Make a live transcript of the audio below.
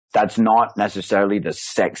that's not necessarily the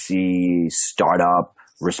sexy startup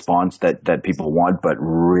response that people want, but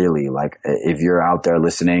really, like, if you're out there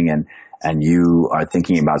listening and you are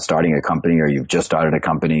thinking about starting a company, or you've just started a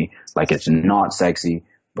company, like, it's not sexy,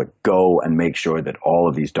 but go and make sure that all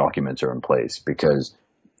of these documents are in place. Because,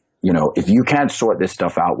 if you can't sort this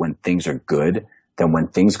stuff out when things are good, then when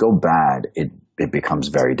things go bad, it becomes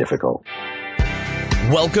very difficult.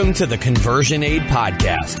 Welcome to the Conversion Aid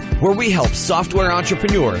Podcast, where we help software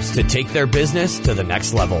entrepreneurs to take their business to the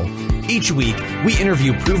next level. Each week, we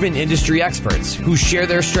interview proven industry experts who share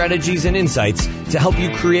their strategies and insights to help you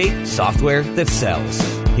create software that sells.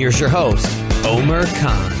 Here's your host, Omer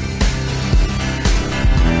Khan.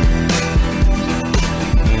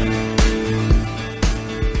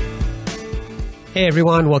 Hey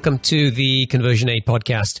everyone, welcome to the Conversion Aid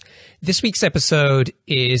Podcast. This week's episode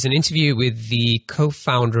is an interview with the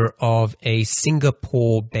co-founder of a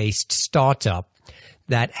Singapore-based startup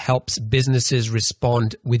that helps businesses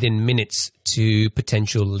respond within minutes to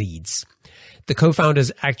potential leads. The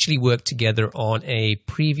co-founders actually worked together on a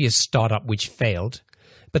previous startup which failed,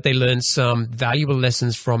 but they learned some valuable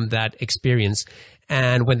lessons from that experience.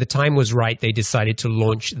 And when the time was right, they decided to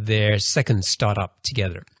launch their second startup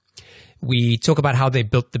together. We talk about how they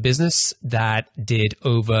built the business that did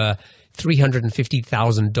over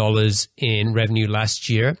 $350,000 in revenue last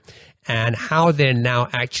year, and how they're now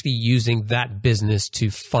actually using that business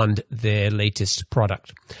to fund their latest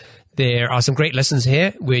product. There are some great lessons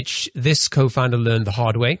here, which this co-founder learned the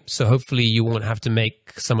hard way, so hopefully you won't have to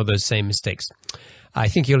make some of those same mistakes. I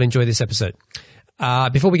think you'll enjoy this episode.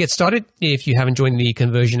 Before we get started, if you haven't joined the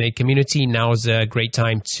Conversion Aid community, now is a great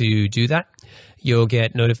time to do that. You'll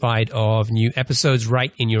get notified of new episodes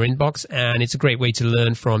right in your inbox, and it's a great way to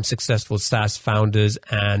learn from successful SaaS founders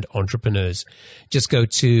and entrepreneurs. Just go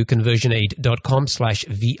to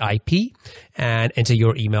conversionaid.com/VIP and enter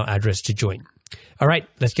your email address to join. All right,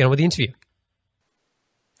 let's get on with the interview.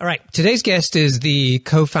 All right, today's guest is the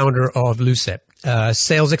co-founder of Lucep, a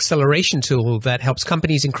sales acceleration tool that helps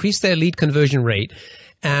companies increase their lead conversion rate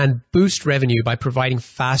and boost revenue by providing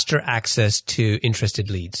faster access to interested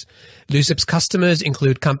leads. Lucep's customers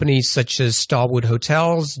include companies such as Starwood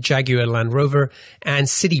Hotels, Jaguar Land Rover, and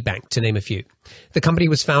Citibank, to name a few. The company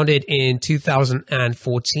was founded in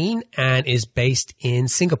 2014 and is based in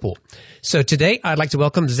Singapore. So today, I'd like to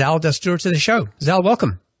welcome Zal Dastur to the show. Zal,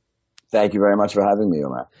 welcome. Thank you very much for having me,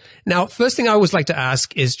 Omar. Now, first thing I always like to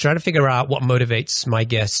ask is try to figure out what motivates my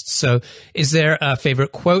guests. So is there a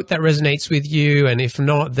favorite quote that resonates with you? And if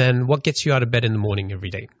not, then what gets you out of bed in the morning every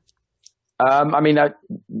day?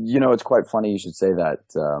 It's quite funny you should say that,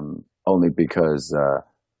 only because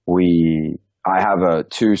I have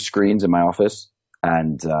 2 screens in my office.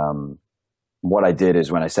 And what I did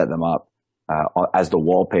is when I set them up, as the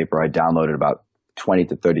wallpaper, I downloaded about 20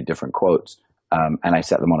 to 30 different quotes. And I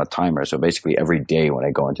set them on a timer. So basically every day when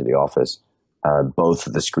I go into the office, both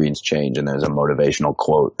of the screens change and there's a motivational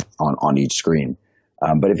quote on each screen.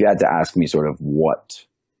 But if you had to ask me sort of what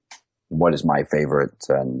is my favorite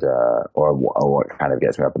and or what kind of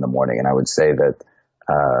gets me up in the morning, and I would say that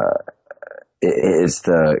it is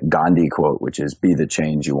the Gandhi quote, which is "Be the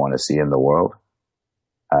change you want to see in the world."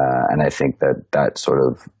 And I think that sort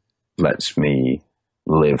of lets me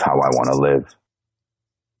live how I want to live.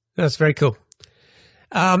 That's very cool.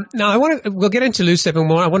 Now we'll get into Lucep and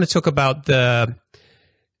more. I want to talk about the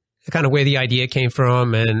kind of where the idea came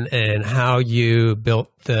from and how you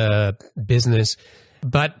built the business.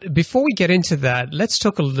 But before we get into that, let's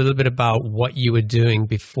talk a little bit about what you were doing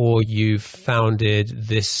before you founded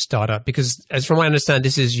this startup. Because as from what I understand,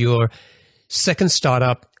 this is your second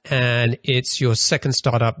startup and it's your second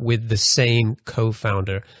startup with the same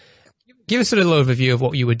co-founder. Give us a little overview of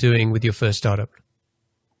what you were doing with your first startup.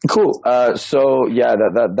 Cool. So yeah,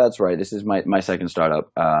 that's right. This is my second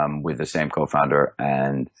startup, with the same co-founder,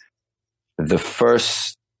 and the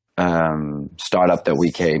first, startup that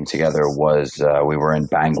we came together was, we were in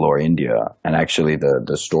Bangalore, India. And actually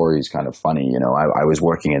the story is kind of funny. I was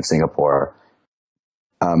working in Singapore.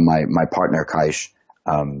 My partner Kaish,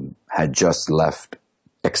 had just left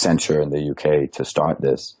Accenture in the UK to start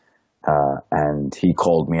this. And he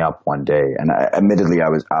called me up one day, and admittedly I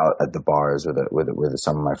was out at the bars with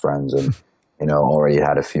some of my friends, and already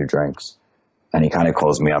had a few drinks. And he kind of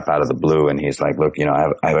calls me up out of the blue, and he's like, "Look,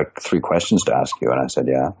 I have 3 questions to ask you." And I said,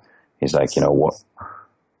 "Yeah." He's like, "What?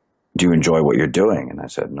 Do you enjoy what you're doing?" And I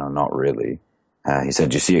said, "No, not really." He said,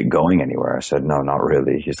 "Do you see it going anywhere?" I said, "No, not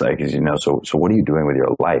really." He's like, "So what are you doing with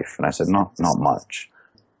your life?" And I said, "Not much."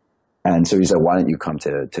 And so he said, "Why don't you come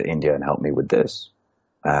to India and help me with this?"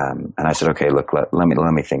 And I said, "Okay, look, let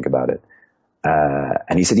me think about it."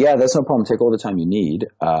 And he said, yeah, that's no problem. Take all the time you need.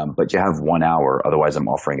 But you have 1 hour. Otherwise I'm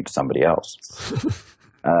offering it to somebody else.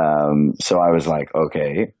 So I was like,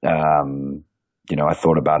 okay. I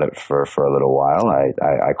thought about it for a little while.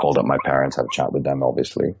 I called up my parents, had a chat with them,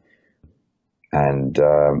 obviously. And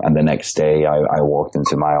the next day I walked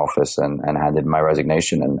into my office and handed my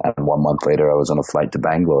resignation. And 1 month later I was on a flight to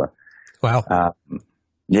Bangalore. Wow.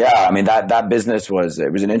 Yeah, I mean, that business it was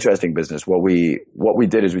an interesting business. What we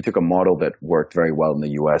did is we took a model that worked very well in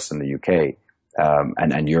the US and the UK,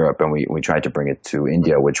 and Europe, and we tried to bring it to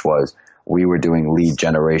India, which was, we were doing lead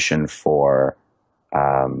generation for,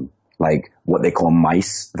 like what they call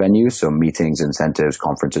MICE venues. So meetings, incentives,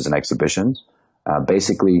 conferences, and exhibitions.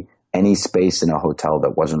 Basically any space in a hotel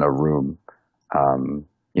that wasn't a room.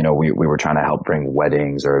 We were trying to help bring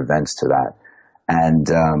weddings or events to that. And,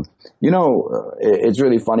 it's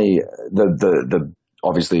really funny.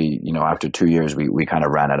 Obviously, after 2 years, we kind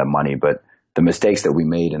of ran out of money, but the mistakes that we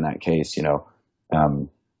made in that case,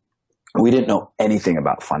 we didn't know anything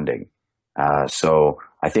about funding. So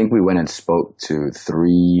I think we went and spoke to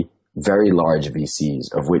 3 very large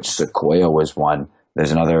VCs, of which Sequoia was one.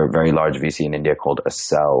 There's another very large VC in India called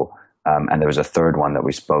Accel. And there was a third one that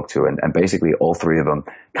we spoke to, and basically all 3 of them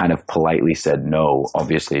kind of politely said no,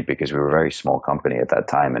 obviously, because we were a very small company at that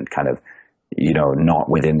time and kind of, not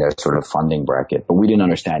within their sort of funding bracket. But we didn't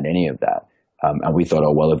understand any of that. And we thought,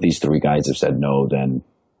 oh, well, if these 3 guys have said no, then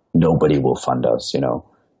nobody will fund us,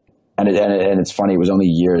 And it's funny, it was only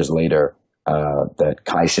years later that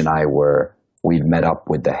Kaish and we'd met up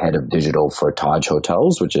with the head of digital for Taj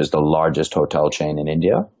Hotels, which is the largest hotel chain in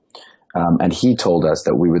India. And he told us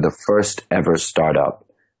that we were the first ever startup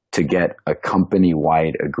to get a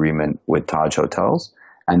company-wide agreement with Taj Hotels,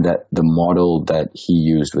 and that the model that he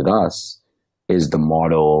used with us is the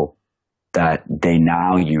model that they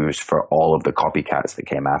now use for all of the copycats that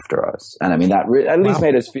came after us. And I mean, that at least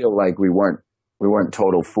made us feel like we weren't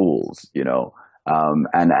total fools,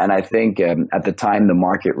 And I think at the time the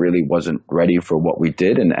market really wasn't ready for what we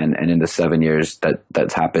did, and in the 7 years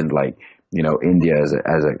that's happened, like, India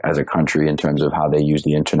as a country in terms of how they use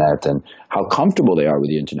the internet and how comfortable they are with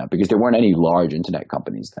the internet, because there weren't any large internet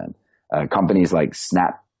companies then. Companies like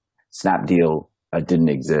Snapdeal didn't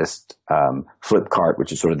exist. Flipkart,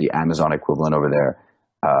 which is sort of the Amazon equivalent over there,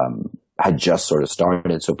 had just sort of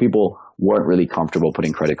started. So people weren't really comfortable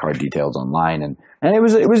putting credit card details online, and it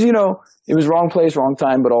was wrong place, wrong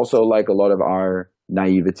time, but also like a lot of our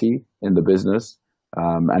naivety in the business.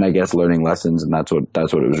 And I guess learning lessons, and that's what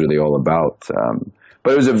it was really all about.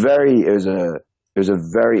 But it was a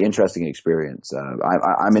very interesting experience.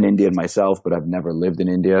 I'm an Indian myself, but I've never lived in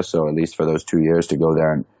India. So at least for those 2 years to go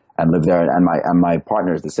there and live there, and my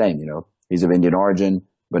partner is the same. He's of Indian origin,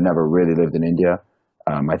 but never really lived in India.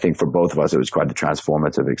 I think for both of us, it was quite a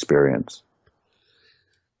transformative experience.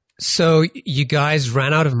 So you guys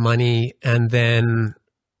ran out of money, and then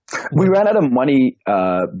we ran out of money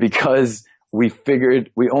because we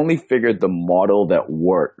only figured the model that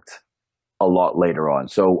worked a lot later on.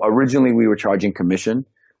 So originally we were charging commission.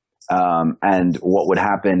 And what would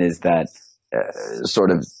happen is that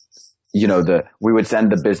we would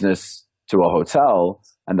send the business to a hotel,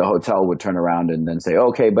 and the hotel would turn around and then say,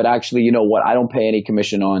 okay, but actually, you know what? I don't pay any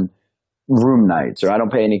commission on room nights, or I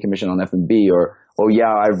don't pay any commission on F&B, or, oh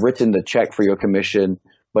yeah, I've written the check for your commission,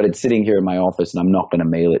 but it's sitting here in my office and I'm not going to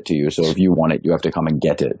mail it to you. So if you want it, you have to come and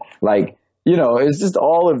get it. Like, it's just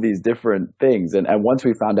all of these different things. And once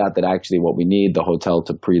we found out that actually what we need, the hotel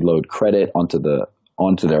to preload credit onto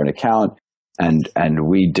their account, and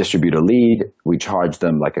we distribute a lead, we charge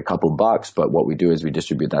them like a couple bucks, but what we do is we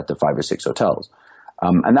distribute that to 5 or 6 hotels.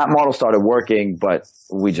 And that model started working, but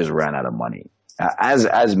we just ran out of money.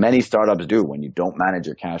 As many startups do when you don't manage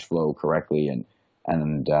your cash flow correctly.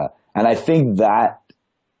 And I think that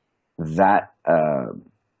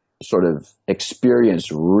sort of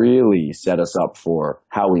experience really set us up for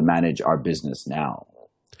how we manage our business now,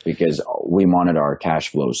 because we monitor our cash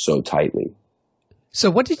flows so tightly. So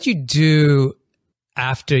what did you do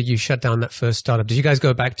after you shut down that first startup? Did you guys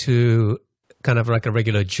go back to kind of like a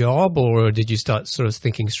regular job, or did you start sort of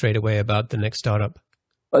thinking straight away about the next startup?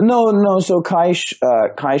 No. So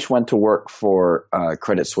Kaish went to work for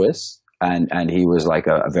Credit Suisse, and he was like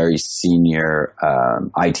a very senior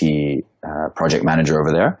IT project manager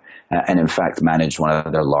over there, and in fact managed one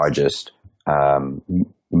of their largest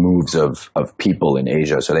moves of people in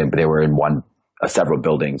Asia. So they were in several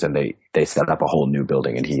buildings, and they set up a whole new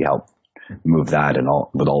building, and he helped move that and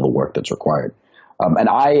with all the work that's required. And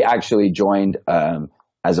I actually joined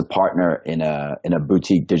as a partner in a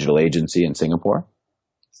boutique digital agency in Singapore.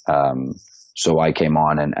 So I came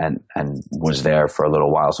on and was there for a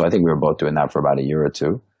little while. So I think we were both doing that for about a year or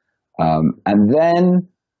two. And then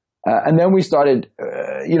we started,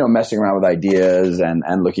 messing around with ideas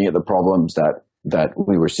and looking at the problems that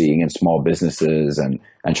we were seeing in small businesses and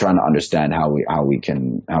trying to understand how we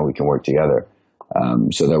can work together.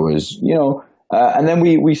 So there was, and then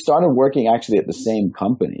we started working actually at the same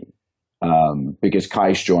company, because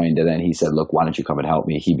Kaish joined, and then he said, look, why don't you come and help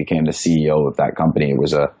me? He became the CEO of that company. It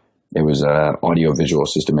was a audio visual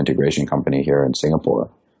system integration company here in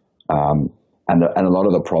Singapore. And a lot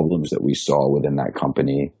of the problems that we saw within that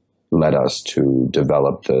company led us to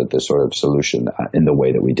develop the sort of solution in the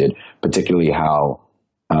way that we did, particularly how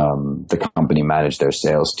the company managed their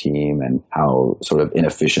sales team and how sort of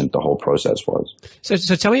inefficient the whole process was.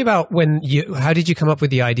 So tell me about how did you come up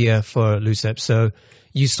with the idea for Lucep? So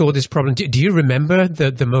you saw this problem. Do you remember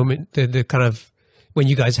the moment, the kind of when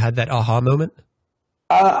you guys had that aha moment?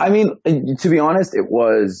 I mean, to be honest, it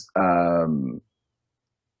was, I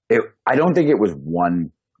don't think it was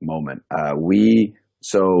one moment. We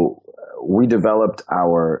developed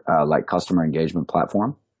our customer engagement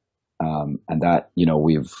platform, and that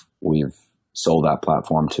we've sold that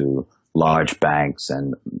platform to large banks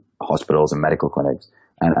and hospitals and medical clinics,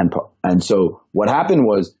 and so what happened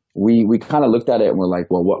was we kind of looked at it and we're like,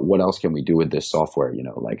 well, what else can we do with this software?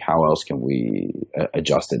 How else can we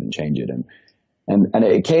adjust it and change it? And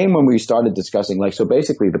it came when we started discussing, so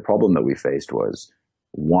basically the problem that we faced was,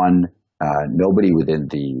 one, nobody within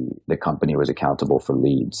the company was accountable for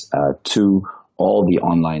leads. Two, all the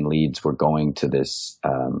online leads were going to this,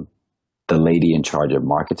 the lady in charge of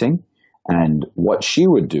marketing. And what she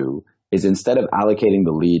would do is, instead of allocating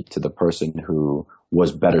the lead to the person who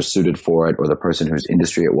was better suited for it or the person whose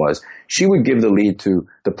industry it was, she would give the lead to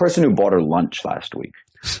the person who bought her lunch last week,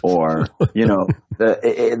 or,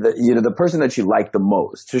 the person that she liked the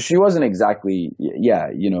most. So she wasn't exactly,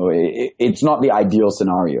 it's not the ideal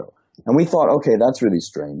scenario. And we thought, okay, that's really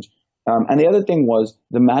strange. And the other thing was,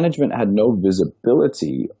 the management had no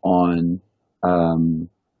visibility on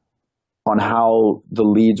how the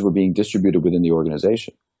leads were being distributed within the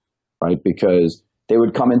organization, right? Because they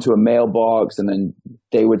would come into a mailbox and then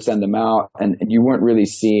they would send them out, and you weren't really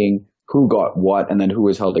seeing who got what and then who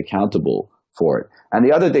was held accountable for it. And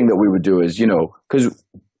the other thing that we would do is, because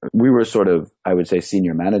we were sort of, I would say,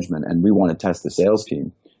 senior management, and we want to test the sales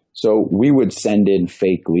team. So we would send in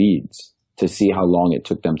fake leads to see how long it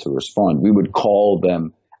took them to respond. We would call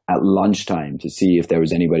them at lunchtime to see if there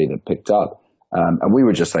was anybody that picked up. And we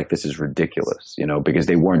were just like, this is ridiculous, because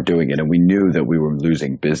they weren't doing it. And we knew that we were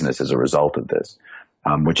losing business as a result of this,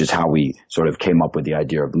 which is how we sort of came up with the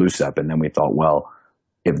idea of Lucep. And then we thought, well,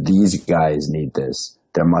 if these guys need this,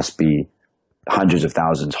 there must be hundreds of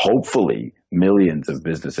thousands, hopefully millions of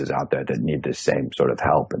businesses out there that need this same sort of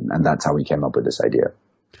help. And that's how we came up with this idea.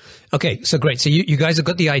 Okay, so great. So you guys have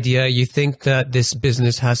got the idea. You think that this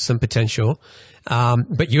business has some potential,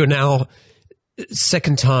 but you're now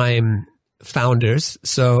second-time founders.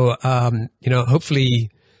 So,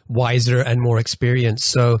 hopefully wiser and more experienced.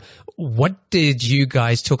 So what did you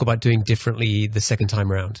guys talk about doing differently the second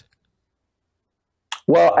time around?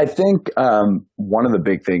 Well, I think one of the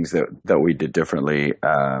big things that we did differently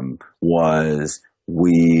was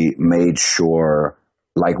we made sure,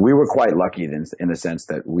 we were quite lucky in the sense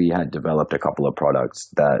that we had developed a couple of products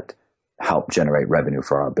that helped generate revenue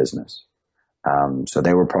for our business. So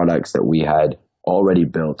they were products that we had already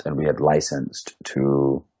built and we had licensed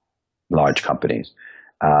to large companies.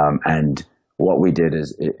 And what we did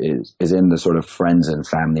is in the sort of friends and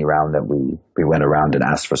family round that we went around and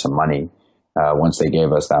asked for some money. Once they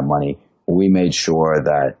gave us that money, we made sure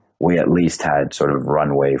that we at least had sort of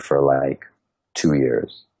runway for 2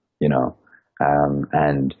 years, and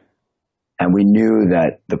we knew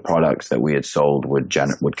that the products that we had sold would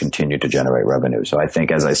continue to generate revenue. So I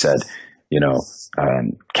think, as I said,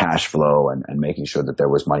 cash flow and making sure that there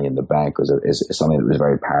was money in the bank is something that was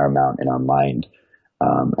very paramount in our mind,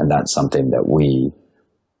 and that's something that we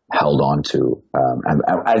held on to. And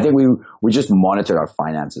I think we just monitored our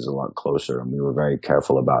finances a lot closer, and we were very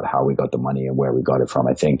careful about how we got the money and where we got it from.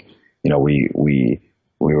 I think, we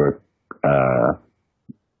were,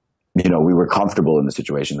 we were comfortable in the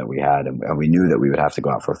situation that we had, and we knew that we would have to go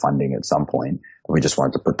out for funding at some point. And we just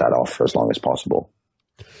wanted to put that off for as long as possible.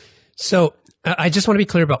 So I just want to be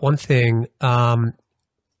clear about one thing. The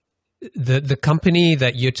company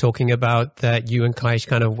that you're talking about that you and Kaish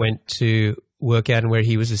kind of went to work at and where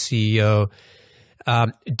he was the CEO,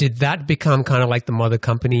 did that become kind of like the mother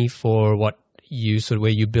company for where you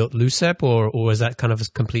built Lucep, or was that kind of a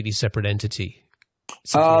completely separate entity?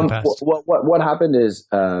 something in the past? What happened is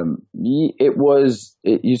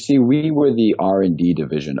you see, we were the R&D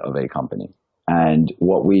division of a company, and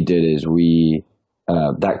what we did is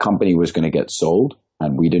that company was going to get sold,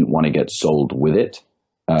 and we didn't want to get sold with it.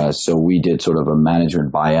 So we did sort of a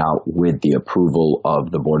management buyout with the approval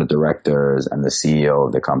of the board of directors and the CEO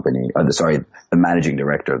of the company, the managing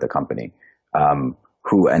director of the company,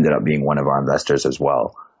 who ended up being one of our investors as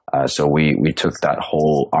well. So we took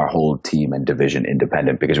our whole team and division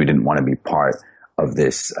independent because we didn't want to be part of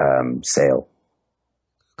this sale.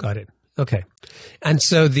 Got it. Okay. And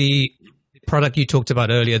so the product you talked about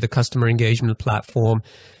earlier, the customer engagement platform,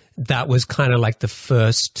 that was kind of like the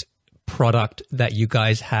first product that you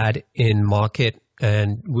guys had in market,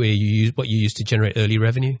 and what you used to generate early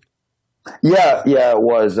revenue? Yeah, it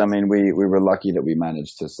was. I mean, we were lucky that we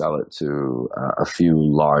managed to sell it to a few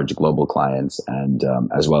large global clients, and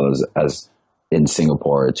as well as in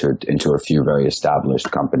Singapore into a few very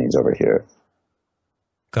established companies over here.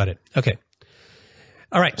 Got it. Okay.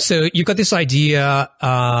 All right. So you got this idea.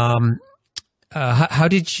 How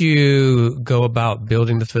did you go about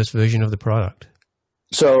building the first version of the product?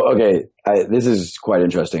 So, okay, this is quite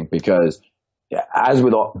interesting because as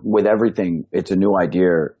with everything, it's a new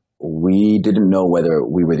idea. We didn't know whether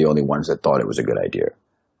we were the only ones that thought it was a good idea.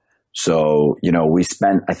 So, we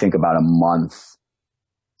spent, I think, about a month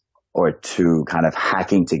or two kind of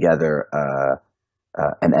hacking together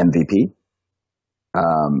an MVP,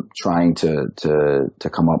 trying to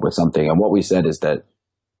come up with something. And what we said is that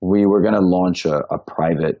we were going to launch a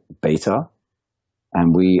private beta.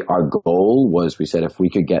 And our goal was, we said, if we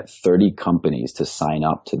could get 30 companies to sign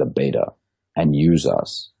up to the beta and use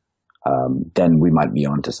us, then we might be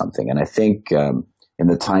onto something. And I think in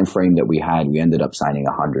the time frame that we had, we ended up signing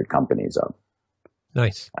 100 companies up.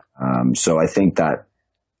 Nice. So I think that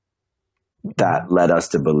led us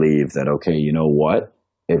to believe that, okay, you know what?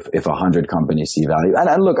 If 100 companies see value,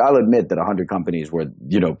 and look, I'll admit that 100 companies were,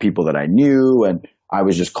 people that I knew, and I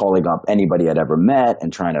was just calling up anybody I'd ever met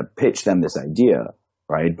and trying to pitch them this idea,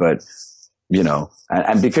 right? But,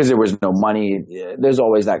 and because there was no money, there's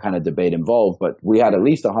always that kind of debate involved, but we had at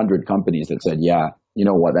least 100 companies that said, yeah, you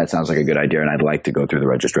know what, that sounds like a good idea, and I'd like to go through the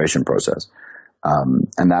registration process.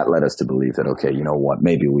 And that led us to believe that, okay, you know what,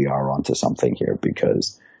 maybe we are onto something here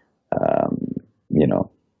because,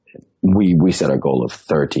 we set a goal of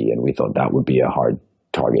 30 and we thought that would be a hard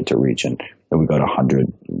target to reach. And we got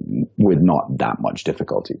 100 with not that much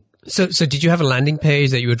difficulty. So did you have a landing page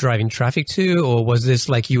that you were driving traffic to, or was this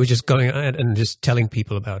like you were just going out and just telling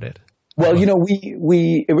people about it? Well,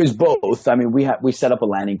 it was both. I mean, we set up a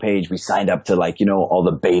landing page. We signed up to all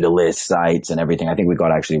the beta list sites and everything. I think we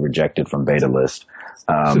got actually rejected from beta list,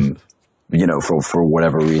 for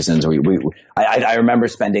whatever reasons. I remember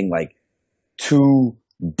spending like 2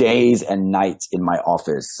 days and nights in my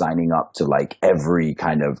office signing up to like every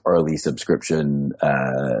kind of early subscription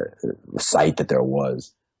site that there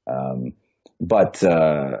was.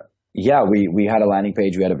 Yeah, we had a landing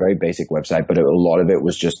page. We had a very basic website, but a lot of it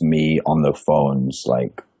was just me on the phones,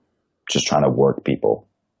 like just trying to work people.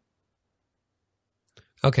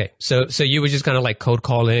 Okay. So you were just kind of like cold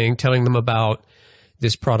calling, telling them about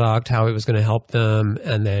this product, how it was going to help them,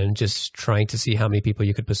 and then just trying to see how many people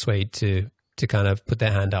you could persuade to kind of put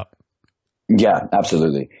their hand up. Yeah,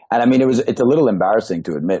 absolutely. And I mean, it's a little embarrassing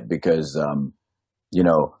to admit because,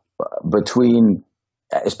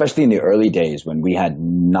 especially in the early days when we had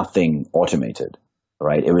nothing automated,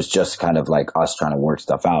 right? It was just kind of like us trying to work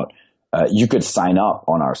stuff out. You could sign up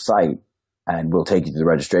on our site and we'll take you to the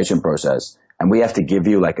registration process. And we have to give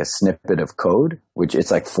you like a snippet of code, which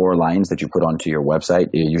it's like 4 lines that you put onto your website,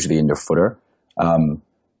 usually in the footer. And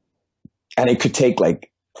it could take like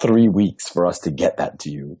 3 weeks for us to get that to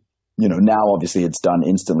you. Now obviously it's done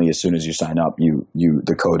instantly. As soon as you sign up,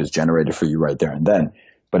 the code is generated for you right there and then.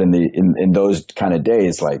 But in those kind of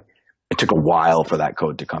days, like it took a while for that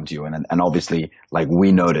code to come to you. And obviously like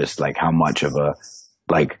we noticed like how much of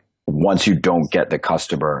once you don't get the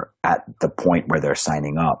customer at the point where they're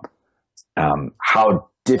signing up, how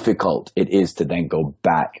difficult it is to then go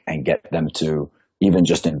back and get them to even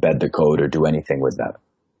just embed the code or do anything with that.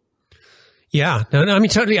 Yeah, no, I mean,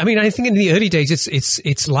 totally. I mean, I think in the early days,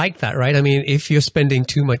 it's like that, right? I mean, if you're spending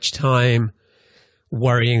too much time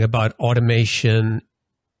worrying about automation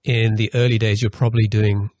in the early days, you're probably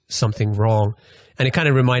doing something wrong. And it kind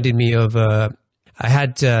of reminded me of, I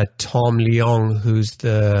had Tom Leong, who's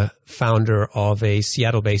the founder of a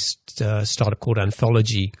Seattle-based startup called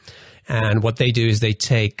Anthology. And what they do is they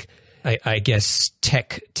take, I guess,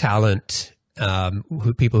 tech talent,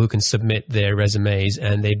 people who can submit their resumes,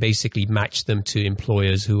 and they basically match them to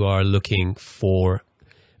employers who are looking for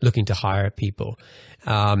looking to hire people.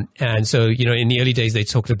 And so, in the early days, they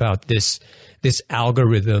talked about this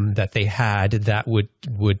algorithm that they had that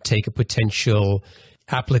would take a potential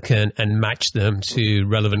applicant and match them to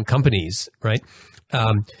relevant companies, right?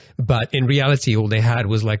 But in reality, all they had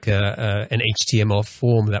was like an HTML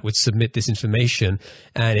form that would submit this information.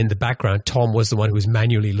 And in the background, Tom was the one who was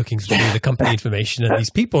manually looking through the company information and these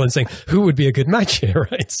people and saying, who would be a good match here,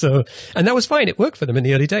 right? So, and that was fine. It worked for them in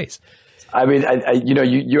the early days. I mean,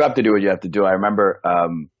 you have to do what you have to do. I remember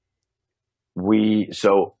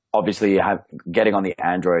so obviously getting on the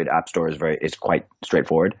Android App Store is quite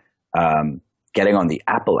straightforward. Getting on the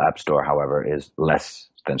Apple App Store, however, is less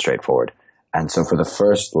than straightforward. And so for the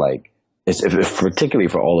first, particularly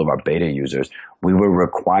for all of our beta users, we were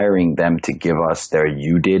requiring them to give us their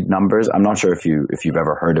UDID numbers. I'm not sure if you've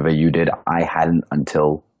ever heard of a UDID. I hadn't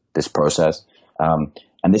until this process.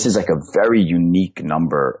 And this is like a very unique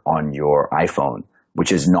number on your iPhone,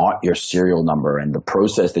 which is not your serial number. And the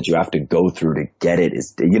process that you have to go through to get it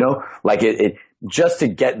is, just to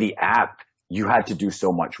get the app, you had to do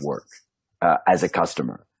so much work as a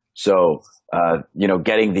customer. So,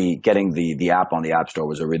 getting the app on the App Store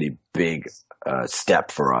was a really big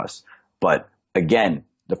step for us. But again,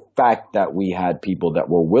 the fact that we had people that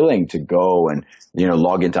were willing to go and,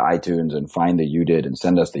 log into iTunes and find the UDID and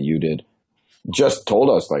send us the UDID just told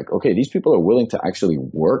us okay, these people are willing to actually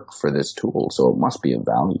work for this tool. So it must be of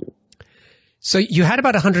value. So you had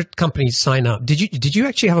about 100 companies sign up. Did you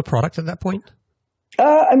actually have a product at that point?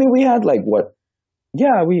 We had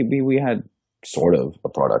we had sort of a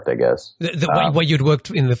product, I guess. What you'd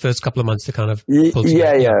worked in the first couple of months to kind of pull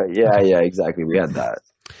together. Yeah, exactly. We had that.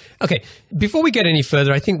 Okay. Before we get any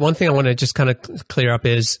further, I think one thing I want to just kind of clear up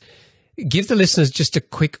is give the listeners just a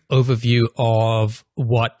quick overview of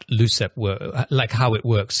what Lucep how it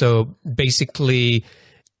works. So basically,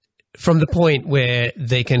 from the point where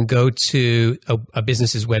they can go to a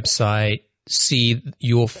business's website, see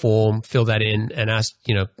your form, fill that in, and ask,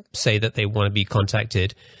 say that they want to be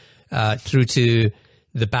contacted, through to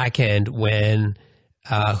the back end when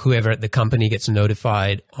whoever at the company gets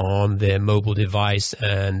notified on their mobile device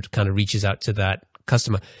and kind of reaches out to that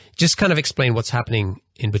customer. Just kind of explain what's happening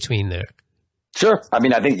in between there. Sure. I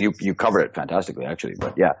mean, I think you covered it fantastically, actually.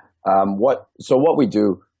 But yeah, what we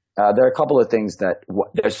do, there are a couple of things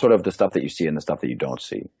there's sort of the stuff that you see and the stuff that you don't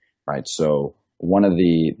see, right? So one of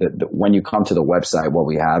the when you come to the website, what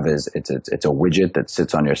we have is it's a widget that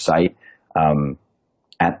sits on your site.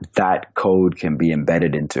 And that code can be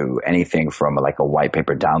embedded into anything from a white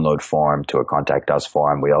paper download form to a contact us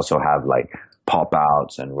form. We also have pop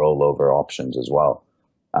outs and rollover options as well.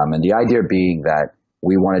 And the idea being that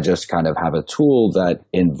we want to just kind of have a tool that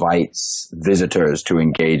invites visitors to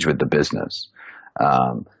engage with the business.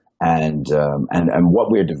 And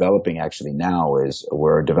what we're developing actually now is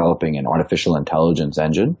we're developing an artificial intelligence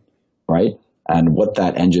engine, right? And what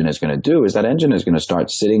that engine is going to do is that engine is going to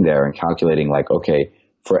start sitting there and calculating okay,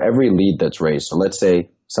 for every lead that's raised. So let's say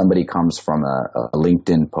somebody comes from a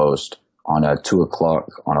LinkedIn post on 2:00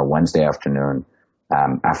 on a Wednesday afternoon.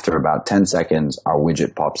 After about 10 seconds, our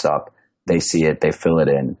widget pops up. They see it, they fill it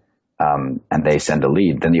in, and they send a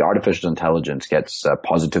lead. Then the artificial intelligence gets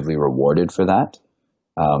positively rewarded for that.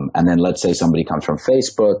 And then let's say somebody comes from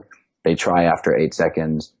Facebook. They try after 8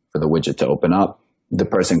 seconds for the widget to open up. The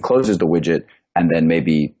person closes the widget and then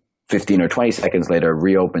maybe 15 or 20 seconds later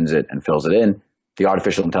reopens it and fills it in. The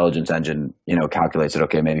artificial intelligence engine, calculates that,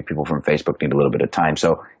 okay, maybe people from Facebook need a little bit of time.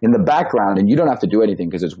 So in the background, and you don't have to do anything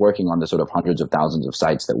because it's working on the sort of hundreds of thousands of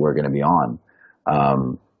sites that we're going to be on,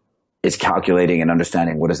 it's calculating and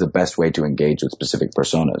understanding what is the best way to engage with specific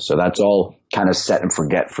personas. So that's all kind of set and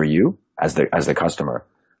forget for you as the customer.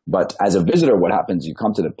 But as a visitor, what happens, you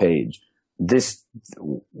come to the page.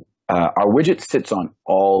 Our widget sits on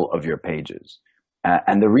all of your pages.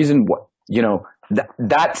 And the reason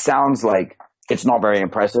that sounds like it's not very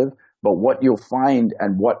impressive, but what you'll find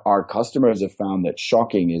and what our customers have found that's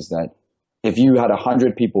shocking is that if you had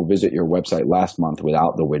 100 people visit your website last month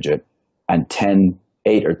without the widget and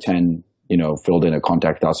 8 or 10, filled in a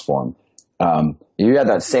contact us form, if you had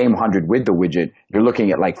that same 100 with the widget, you're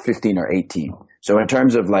looking at 15 or 18. So in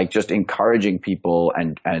terms of just encouraging people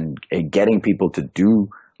and getting people to do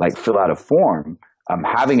fill out a form,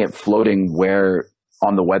 having it floating where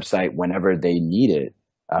on the website whenever they need it,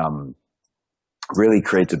 really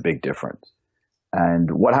creates a big difference. And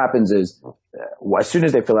what happens is, as soon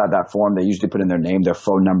as they fill out that form, they usually put in their name, their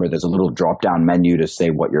phone number. There's a little drop-down menu to say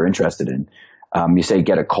what you're interested in. You say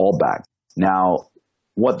get a call back. Now,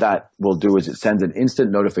 what that will do is it sends an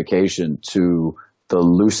instant notification to the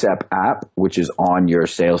Lucep app, which is on your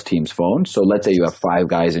sales team's phone. So let's say you have 5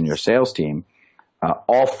 guys in your sales team.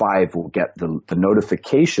 all 5 will get the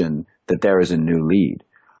notification that there is a new lead.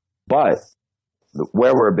 But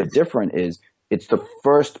where we're a bit different is it's the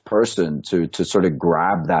first person to sort of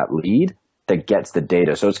grab that lead that gets the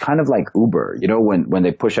data. So it's kind of like Uber. You know, when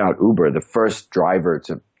they push out Uber, the first driver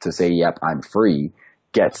to say, yep, I'm free,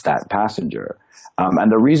 gets that passenger.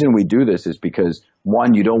 And the reason we do this is because,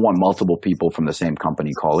 one, you don't want multiple people from the same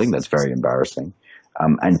company calling. That's very embarrassing.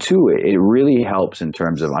 And 2, it really helps in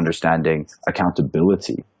terms of understanding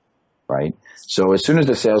accountability, right? So as soon as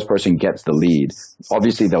the salesperson gets the lead,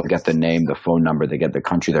 obviously they'll get the name, the phone number, they get the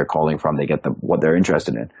country they're calling from, they get what they're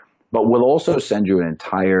interested in. But we'll also send you an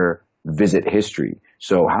entire visit history.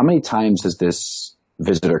 So how many times has this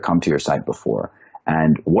visitor come to your site before?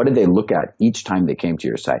 And what did they look at each time they came to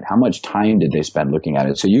your site? How much time did they spend looking at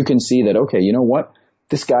it? So you can see that, okay, you know what?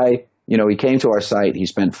 This guy, you know, he came to our site, he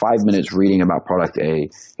spent 5 minutes reading about product A,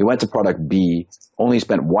 he went to product B, only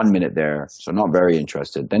spent 1 minute there, so not very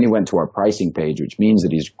interested. Then he went to our pricing page, which means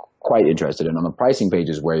that he's quite interested. And on the pricing page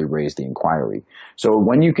is where he raised the inquiry. So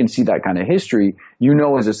when you can see that kind of history, you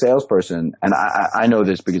know, as a salesperson, and I know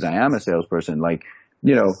this because I am a salesperson, like,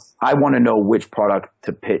 you know, I want to know which product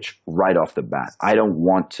to pitch right off the bat. I don't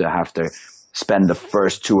want to have to spend the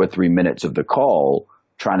first 2 or 3 minutes of the call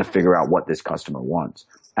trying to figure out what this customer wants.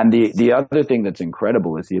 And the other thing that's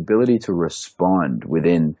incredible is the ability to respond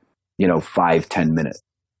within, you know, 5-10 minutes.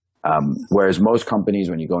 Whereas most companies,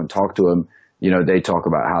 when you go and talk to them, you know, they talk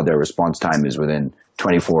about how their response time is within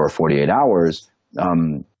 24 or 48 hours.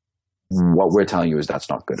 What we're telling you is that's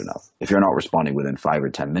not good enough. If you're not responding within 5 or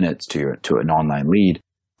 10 minutes to an online lead,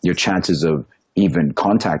 your chances of even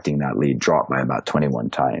contacting that lead drop by about 21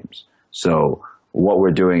 times. So what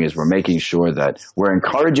we're doing is we're making sure that we're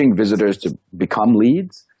encouraging visitors to become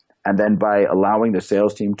leads, and then by allowing the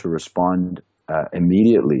sales team to respond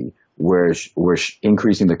immediately, we're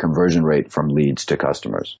increasing the conversion rate from leads to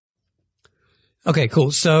customers. Okay,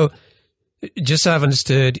 cool. So just so I've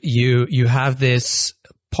understood, you have this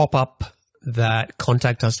pop-up that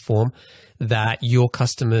contact us form that your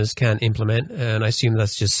customers can implement, and I assume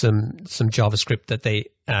that's just some JavaScript that they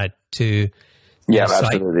add to Yeah,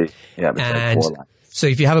 site. absolutely. Yeah, and so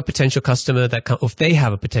if you have a potential customer if they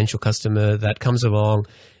have a potential customer that comes along,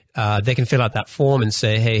 they can fill out that form and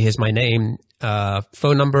say, hey, here's my name,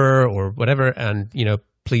 phone number or whatever, and, you know,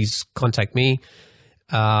 please contact me.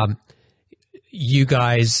 You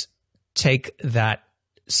guys take that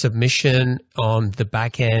submission on the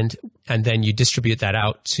back end, and then you distribute that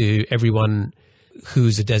out to everyone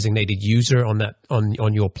who's a designated user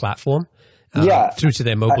on your platform, through to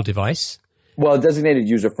their mobile device. Well, a designated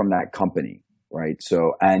user from that company, right?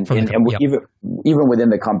 So, even within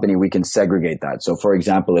the company, we can segregate that. So, for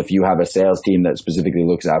example, if you have a sales team that specifically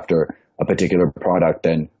looks after a particular product,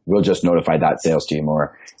 then we'll just notify that sales team.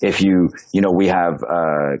 Or if we have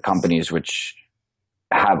companies which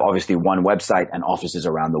have obviously one website and offices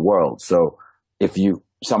around the world. So if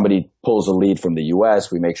somebody pulls a lead from the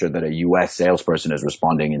US, we make sure that a US salesperson is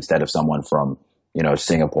responding instead of someone from, you know,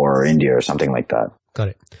 Singapore or India or something like that. Got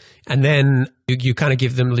it. And then you kind of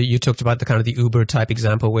give them, you talked about the Uber type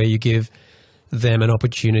example where you give them an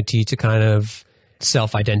opportunity to kind of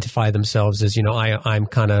self-identify themselves as, you know, I'm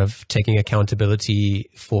kind of taking accountability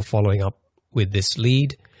for following up with this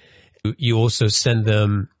lead. You also send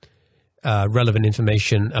them relevant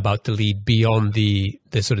information about the lead beyond the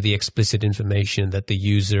sort of the explicit information that the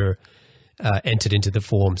user entered into the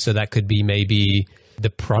form. So that could be maybe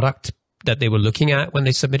the product that they were looking at when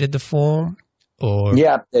they submitted the form, or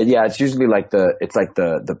it's usually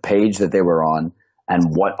the page that they were on and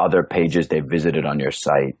what other pages they visited on your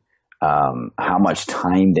site, how much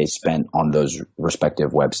time they spent on those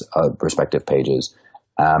respective pages.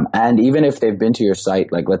 And even if they've been to your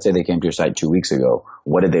site, like let's say they came to your site 2 weeks ago,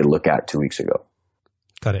 what did they look at 2 weeks ago?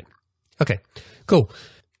 Got it. Okay, cool.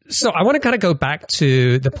 So I want to kind of go back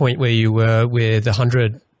to the point where you were with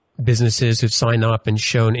 100 businesses who've signed up and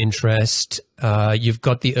shown interest. You've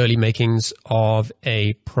got the early makings of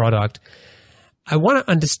a product. I want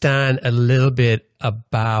to understand a little bit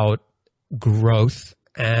about growth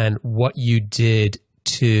and what you did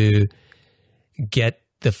to get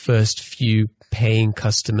the first few paying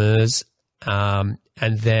customers, and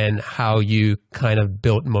then how you kind of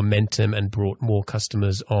built momentum and brought more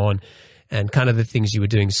customers on, and kind of the things you were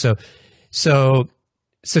doing. So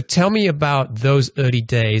tell me about those early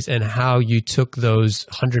days and how you took those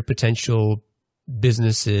 100 potential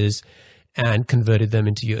businesses and converted them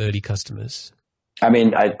into your early customers. I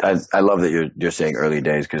mean, I love that you're saying early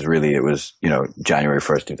days, because really it was, you know, January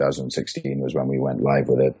 1st, 2016 was when we went live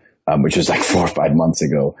with it. Which was like 4 or 5 months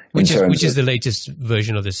ago. Which is the latest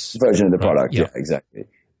version of this version of the product. Yeah, exactly.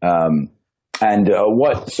 And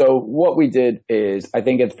what we did is, I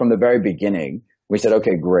think it's from the very beginning, we said,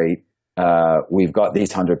 okay, great. We've got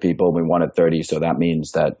these 100 people. We wanted 30. So that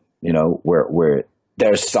means that,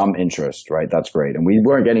 there's some interest, right? That's great. And we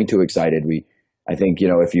weren't getting too excited. I think,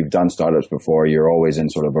 if you've done startups before, you're always in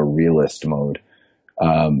sort of a realist mode.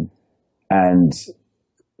 And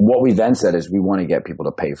what we then said is we want to get people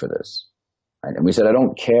to pay for this. Right? And we said, I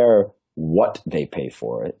don't care what they pay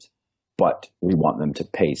for it, but we want them to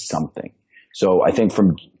pay something. So I think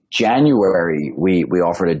from January, we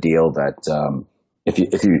offered a deal that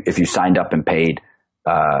if you signed up and paid,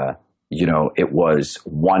 it was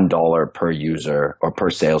 $1 per user or per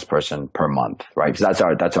salesperson per month, right? Because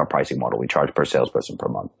that's our pricing model. We charge per salesperson per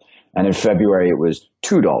month. And in February, it was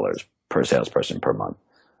 $2 per salesperson per month.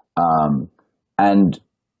 And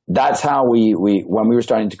that's how when we were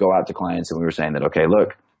starting to go out to clients and we were saying that, okay,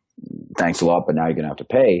 look, thanks a lot, but now you're going to have to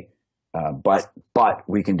pay. But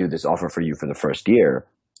we can do this offer for you for the first year.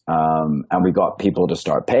 And we got people to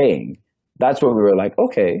start paying. That's when we were like,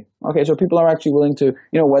 okay, so people are actually willing to,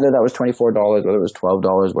 whether that was $24, whether it was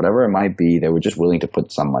 $12, whatever it might be, they were just willing to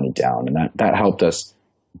put some money down. And that helped us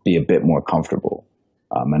be a bit more comfortable.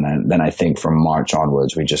 And then I think from March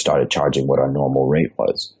onwards, we just started charging what our normal rate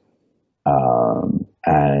was.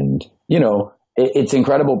 It's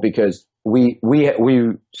incredible because we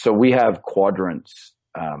have quadrants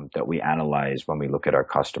that we analyze when we look at our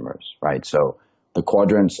customers, right? So the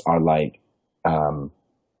quadrants are like,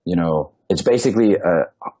 it's basically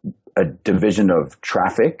a division of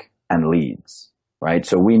traffic and leads, right?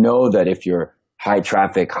 So we know that if you're high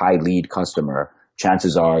traffic, high lead customer,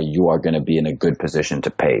 chances are you are going to be in a good position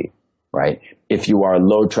to pay, right? If you are a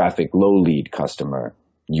low traffic, low lead customer,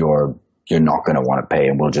 you're not going to want to pay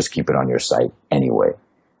and we'll just keep it on your site anyway,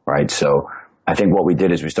 right? So I think what we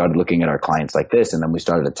did is we started looking at our clients like this, and then we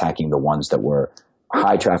started attacking the ones that were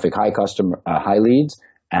high traffic, high customer, high leads,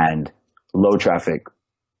 and low traffic,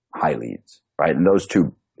 high leads, right? And those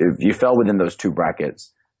two, if you fell within those two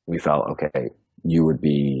brackets, we felt, okay, you would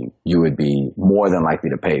be more than likely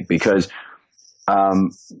to pay. Because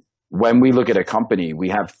when we look at a company, we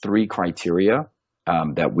have 3 criteria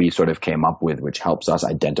that we sort of came up with, which helps us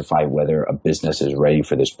identify whether a business is ready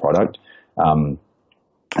for this product. And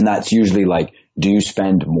that's usually like, do you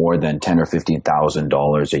spend more than $10,000 or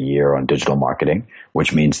 $15,000 a year on digital marketing,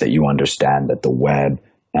 which means that you understand that the web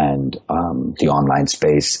and the online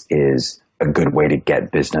space is a good way to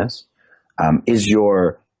get business? Is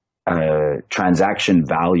your transaction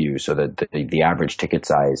value, so that the average ticket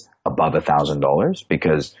size, above $1,000?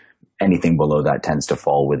 Because anything below that tends to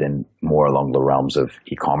fall within more along the realms of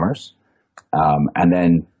e-commerce. And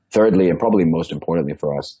then thirdly, and probably most importantly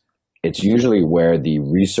for us, it's usually where the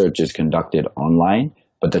research is conducted online,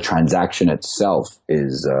 but the transaction itself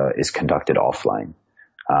is conducted offline.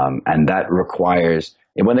 And that requires,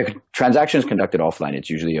 and when the transaction is conducted offline, it's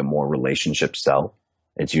usually a more relationship sell.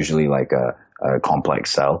 It's usually like a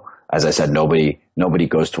complex sell. As I said, nobody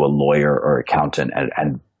goes to a lawyer or accountant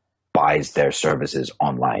and buys their services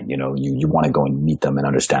online. You want to go and meet them and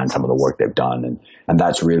understand some of the work they've done. And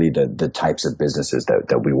that's really the types of businesses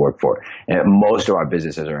that we work for. And most of our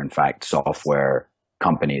businesses are in fact software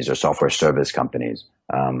companies or software service companies.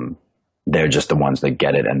 They're just the ones that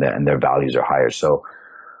get it and their values are higher. So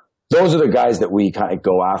those are the guys that we kind of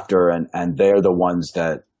go after, and they're the ones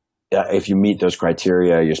that, if you meet those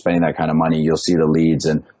criteria, you're spending that kind of money, you'll see the leads.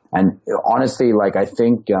 And honestly, like, I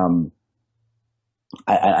think,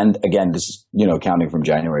 and again, this is, counting from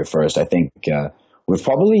January 1st, I think we've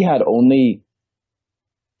probably had only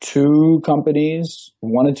 1 or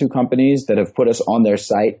 2 companies that have put us on their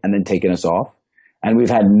site and then taken us off. And we've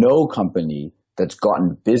had no company that's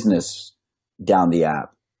gotten business down the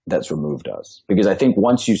app that's removed us. Because I think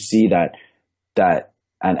once you see that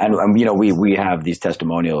we have these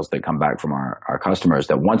testimonials that come back from our customers,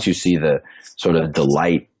 that once you see the sort of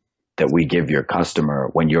delight that we give your customer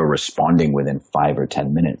when you're responding within 5 or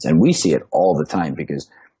 10 minutes. And we see it all the time because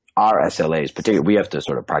our SLAs, particularly, we have to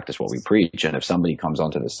sort of practice what we preach. And if somebody comes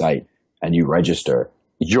onto the site and you register,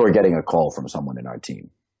 you're getting a call from someone in our team,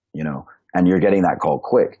 and you're getting that call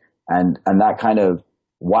quick. And that kind of,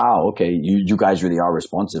 wow, okay, you guys really are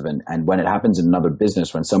responsive. And when it happens in another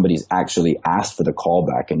business, when somebody's actually asked for the call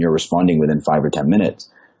back and you're responding within 5 or 10 minutes,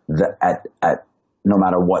 at no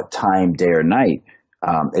matter what time, day or night,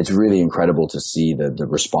 it's really incredible to see the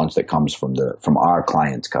response that comes from our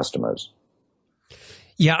clients' customers.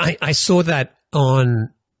 Yeah, I saw that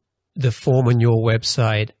on the form on your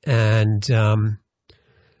website, and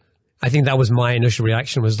I think that was my initial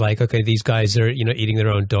reaction, was like, okay, these guys are, eating their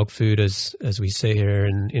own dog food, as we say here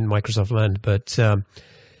in Microsoft land. But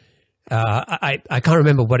I can't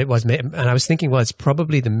remember what it was, and I was thinking, well, it's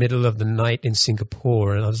probably the middle of the night in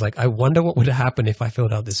Singapore, and I was like, I wonder what would happen if I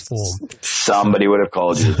filled out this form. Somebody would have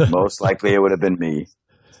called you. Most likely, it would have been me.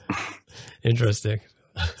 Interesting.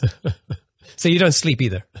 So you don't sleep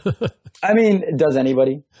either. I mean, does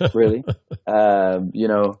anybody really?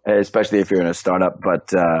 Especially if you're in a startup.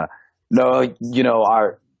 But no,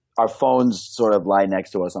 our phones sort of lie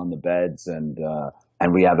next to us on the beds, and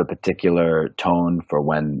we have a particular tone for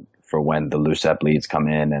when the Lucep leads come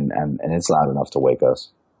in, and it's loud enough to wake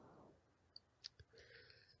us.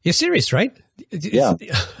 You're serious, right? Yeah,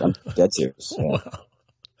 I'm dead serious. Yeah. Wow.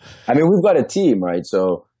 I mean, we've got a team, right?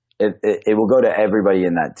 So it will go to everybody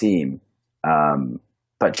in that team.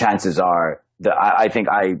 But chances are that I think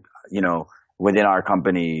within our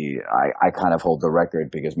company, I kind of hold the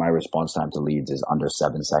record because my response time to leads is under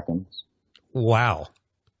 7 seconds. Wow.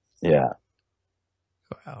 Yeah.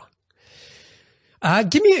 Wow.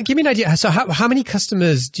 Give me an idea. So how many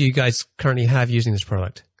customers do you guys currently have using this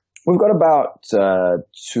product? We've got about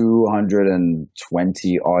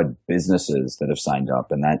 220 odd businesses that have signed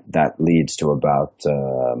up, and that leads to about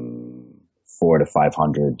 400 to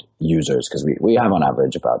 500 users, because we have on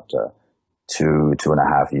average about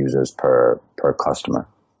 2.5 users per customer.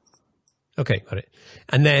 Okay, got it.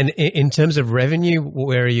 And then in terms of revenue,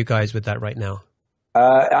 where are you guys with that right now?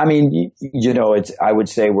 I mean, I would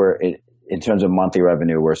say in terms of monthly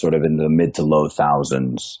revenue, we're sort of in the mid to low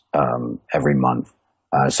thousands every month.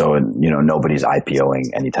 So nobody's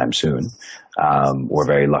IPOing anytime soon. We're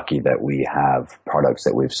very lucky that we have products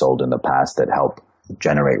that we've sold in the past that help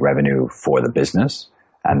generate revenue for the business,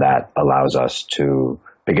 and that allows us to,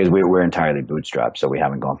 because we're entirely bootstrapped, so we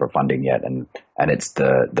haven't gone for funding yet, and it's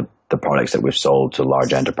the products that we've sold to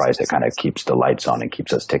large enterprise that kind of keeps the lights on and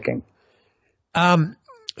keeps us ticking.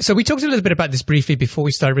 So we talked a little bit about this briefly before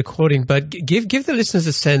we started recording, but give the listeners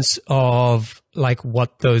a sense of like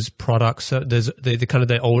what those products, the kind of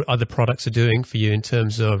the old other products are doing for you in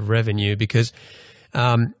terms of revenue, because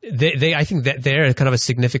I think that they're kind of a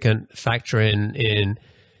significant factor in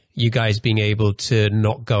you guys being able to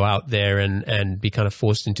not go out there and be kind of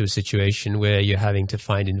forced into a situation where you're having to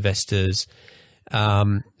find investors. So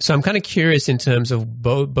I'm kind of curious in terms of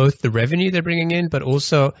both the revenue they're bringing in, but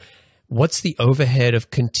also what's the overhead of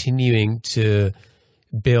continuing to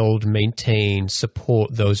build, maintain,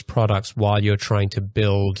 support those products while you're trying to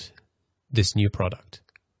build this new product?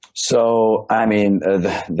 So, I mean,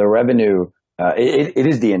 the revenue, it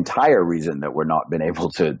is the entire reason that we're not been able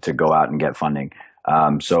to go out and get funding.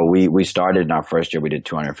 So we started in our first year, we did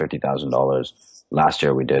 $250,000. Last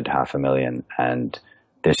year we did $500,000, and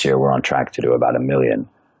this year we're on track to do about $1 million.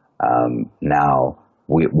 Now,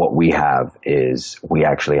 what we have is we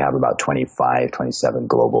actually have about 25, 27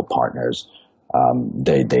 global partners.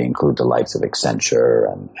 They include the likes of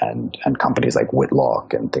Accenture and companies like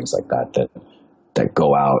Whitlock and things like that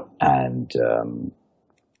go out and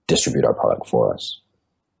distribute our product for us.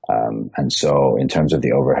 And so in terms of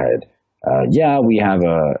the overhead, we have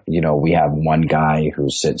one guy who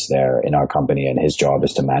sits there in our company, and his job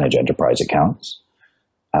is to manage enterprise accounts.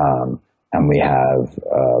 And we have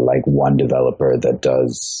like one developer that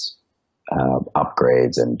does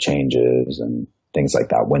upgrades and changes and things like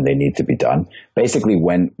that when they need to be done. Basically,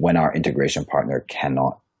 when our integration partner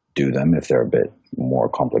cannot do them, if they're a bit more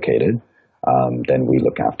complicated, then we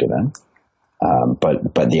look after them.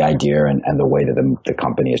 But the idea and the way that the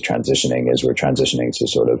company is transitioning is we're transitioning to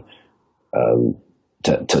sort of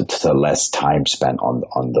to less time spent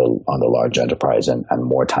on the large enterprise and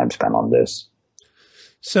more time spent on this.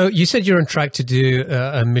 So you said you're on track to do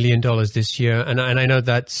 $1 million this year, and I know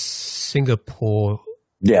that's Singapore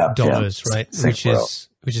dollars, right? Singapore.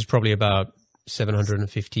 Which is probably about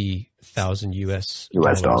 750,000 US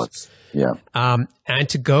dollars. Yeah. And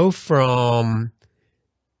to go from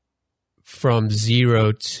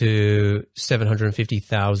zero to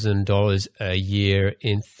 $750,000 a year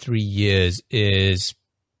in 3 years is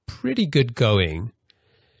pretty good going.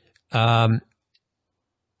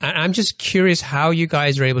 I'm just curious how you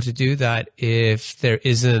guys are able to do that if there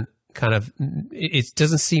isn't it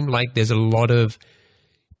doesn't seem like there's a lot of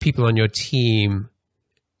people on your team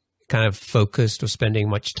kind of focused or spending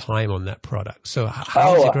much time on that product. So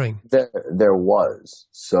how is it growing? There was.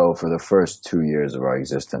 So for the first 2 years of our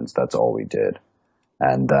existence, that's all we did.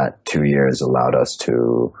 And that 2 years allowed us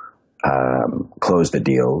to close the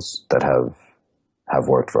deals that have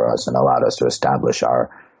worked for us and allowed us to establish our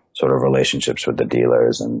sort of relationships with the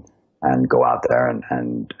dealers and go out there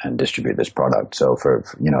and distribute this product. So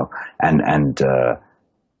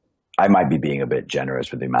I might be being a bit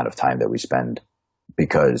generous with the amount of time that we spend,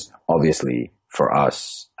 because obviously for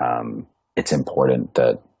us, it's important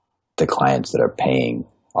that the clients that are paying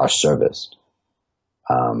our service.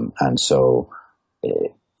 And so,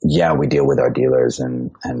 yeah, we deal with our dealers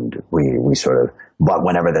and we sort of, but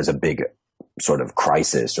whenever there's a big sort of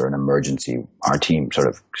crisis or an emergency, our team sort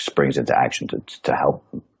of springs into action to help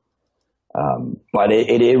them. But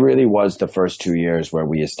it really was the first 2 years where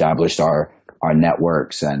we established our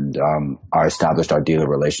networks and established our dealer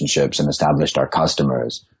relationships and established our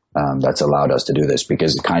customers. That's allowed us to do this,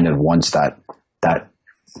 because kind of once that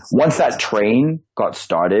train got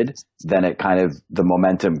started, then it kind of, the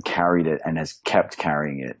momentum carried it and has kept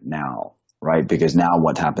carrying it now, right? Because now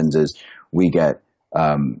what happens is we get,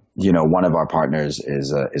 one of our partners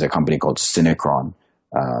is a company called Synchron.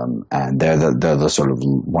 And they're the sort of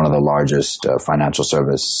one of the largest financial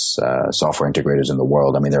service software integrators in the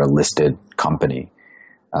world. I mean, they're a listed company.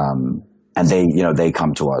 And they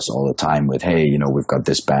come to us all the time with, hey, we've got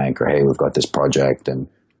this bank, or hey, we've got this project, and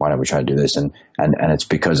why don't we try to do this? And it's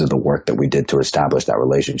because of the work that we did to establish that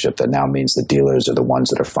relationship that now means the dealers are the ones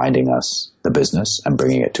that are finding us the business and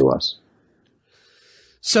bringing it to us.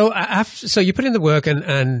 So so you put in the work,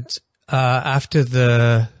 and after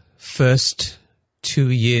the first 2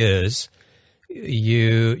 years,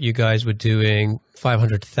 you guys were doing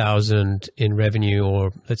 500,000 in revenue,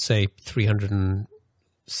 or let's say 300 and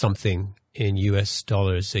something in US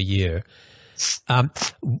dollars a year.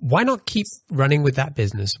 Why not keep running with that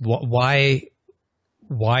business? Why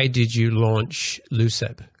did you launch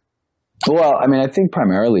Lucep? Well, I mean, I think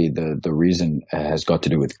primarily the reason has got to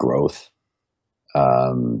do with growth.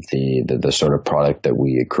 The sort of product that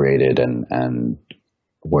we had created and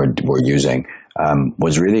we're using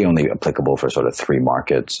was really only applicable for sort of 3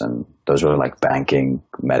 markets, and those were like banking,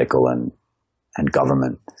 medical, and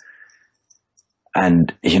government.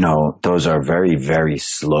 And those are very, very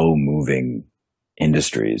slow moving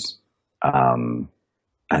industries, and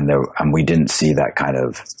we didn't see that kind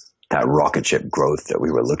of that rocket ship growth that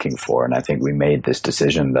we were looking for. And I think we made this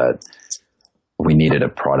decision that we needed a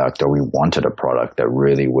product, or we wanted a product that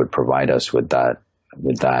really would provide us with that.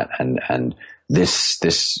 And this,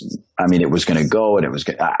 I mean, it was going to go, and it was,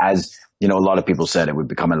 as a lot of people said, it would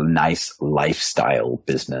become a nice lifestyle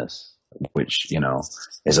business, which,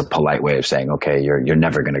 is a polite way of saying, okay, you're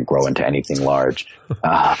never going to grow into anything large.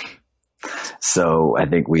 So I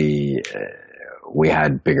think we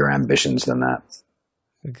had bigger ambitions than that.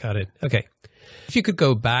 Got it. Okay. If you could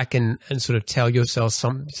go back and sort of tell yourself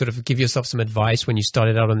give yourself some advice when you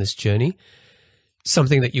started out on this journey,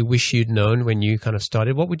 something that you wish you'd known when you kind of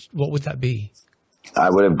started, what would that be? I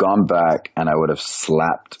would have gone back and I would have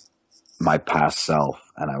slapped my past self,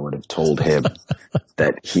 and I would have told him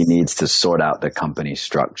that he needs to sort out the company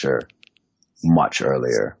structure much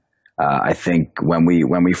earlier. I think when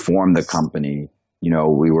we formed the company, we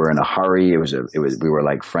were in a hurry. We were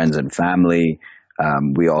like friends and family.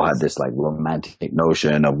 We all had this like romantic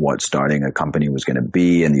notion of what starting a company was going to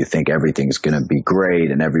be. And you think everything's going to be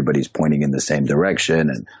great and everybody's pointing in the same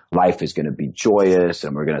direction and life is going to be joyous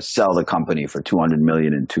and we're going to sell the company for 200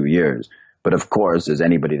 million in 2 years. But of course, as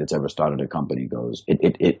anybody that's ever started a company goes,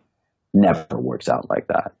 it never works out like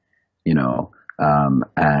that,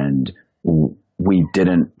 and we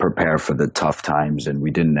didn't prepare for the tough times, and we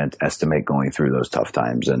didn't estimate going through those tough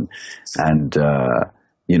times. And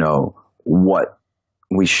what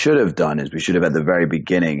we should have done is we should have at the very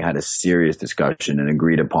beginning had a serious discussion and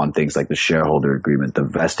agreed upon things like the shareholder agreement, the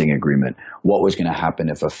vesting agreement, what was going to happen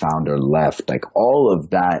if a founder left, like all of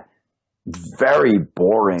that very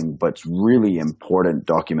boring but really important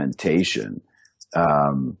documentation.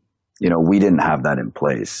 We didn't have that in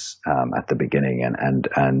place at the beginning, and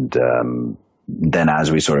then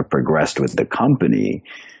as we sort of progressed with the company,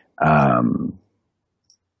 that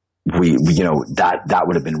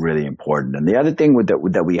would have been really important. And the other thing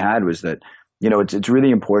that we had was that, it's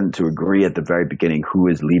really important to agree at the very beginning who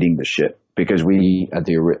is leading the ship, because we, at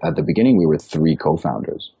the beginning, we were 3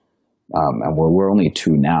 co-founders. And we're only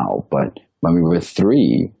 2 now, but when we were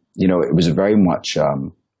 3, it was very much,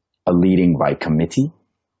 a leading by committee.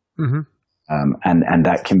 Mm-hmm. And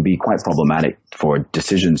that can be quite problematic for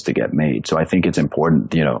decisions to get made. So I think it's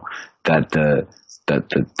important,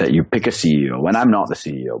 that you pick a CEO, and I'm not the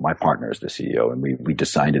CEO. My partner is the CEO, and we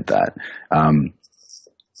decided that.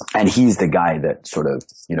 And he's the guy that sort of,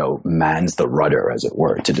 mans the rudder, as it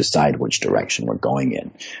were, to decide which direction we're going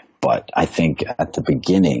in. But I think at the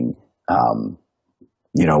beginning,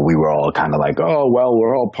 we were all kind of like, oh, well,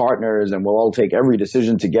 we're all partners and we'll all take every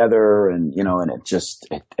decision together. And, and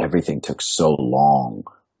everything took so long.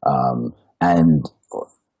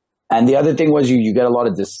 And the other thing was you get a lot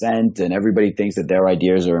of dissent, and everybody thinks that their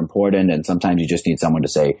ideas are important. And sometimes you just need someone to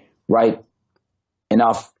say, right,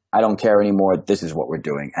 enough, I don't care anymore. This is what we're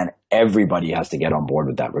doing. And everybody has to get on board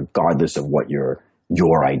with that, regardless of what your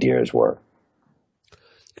ideas were.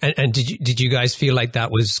 And did you guys feel like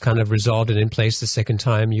that was kind of resolved and in place the second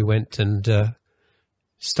time you went and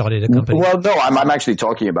started a company? Well, no, I'm actually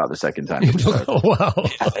talking about the second time. Oh, wow.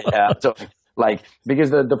 Yeah. So, because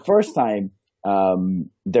the first time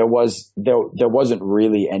there wasn't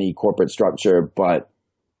really any corporate structure, but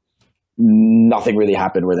nothing really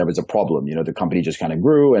happened where there was a problem. The company just kind of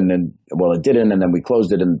grew, and then, well, it didn't, and then we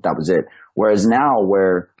closed it, and that was it. Whereas now,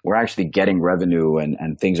 where we're actually getting revenue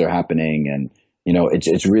and things are happening, and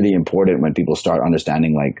it's really important when people start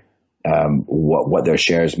understanding what their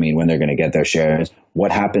shares mean, when they're going to get their shares,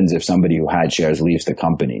 what happens if somebody who had shares leaves the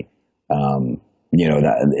company.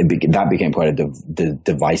 That became quite a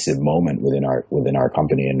divisive moment within our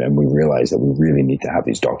company, and we realized that we really need to have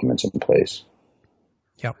these documents in place.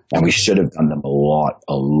 Yep. And we should have done them a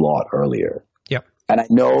lot earlier. Yep. And I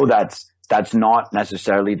know that's not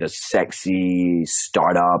necessarily the sexy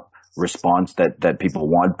startup response that people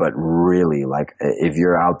want, but really, if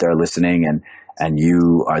you're out there listening and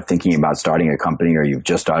you are thinking about starting a company, or you've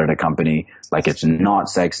just started a company, it's not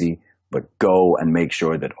sexy, but go and make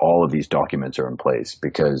sure that all of these documents are in place,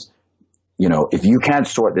 because if you can't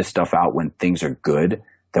sort this stuff out when things are good,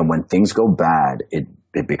 then when things go bad, it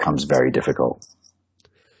becomes very difficult.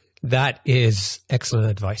 That is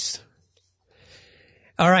excellent advice.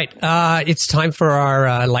 All right. It's time for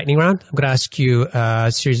our lightning round. I'm going to ask you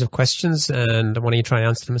a series of questions, and I want you to try and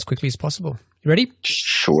answer them as quickly as possible. You ready?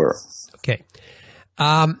 Sure. Okay.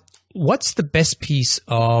 What's the best piece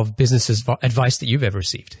of business advice that you've ever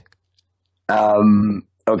received?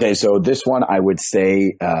 Okay. So this one I would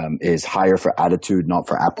say is hire for attitude, not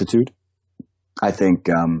for aptitude. I think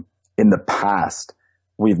in the past,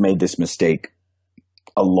 we've made this mistake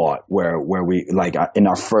a lot where we, in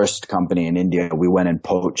our first company in India, we went and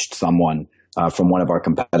poached someone from one of our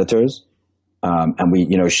competitors. And we,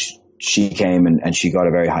 she came and she got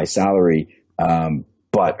a very high salary,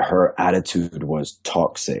 but her attitude was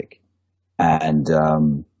toxic. And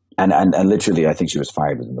literally, I think she was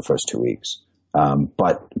fired within the first 2 weeks.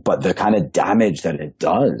 But the kind of damage that it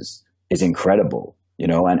does is incredible,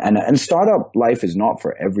 and startup life is not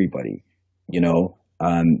for everybody,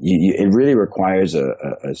 it really requires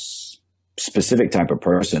a specific type of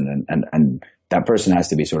person, and that person has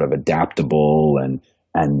to be sort of adaptable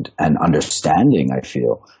and understanding, I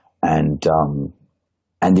feel.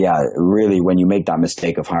 And yeah, really, when you make that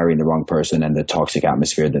mistake of hiring the wrong person and the toxic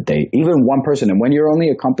atmosphere even one person, and when you're only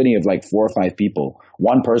a company of 4 or 5 people,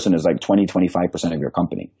 one person is 20-25% of your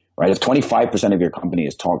company, right? If 25% of your company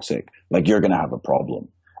is toxic, you're going to have a problem.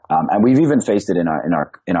 And we've even faced it in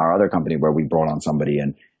our other company where we brought on somebody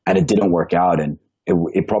and it didn't work out, and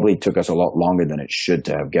it probably took us a lot longer than it should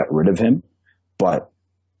to have get rid of him. But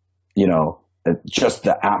just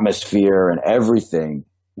the atmosphere and everything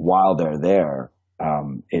while they're there,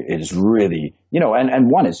 it is really,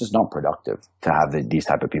 and one, it's just not productive to have these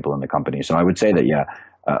type of people in the company. So I would say that,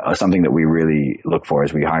 something that we really look for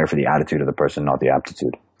is we hire for the attitude of the person, not the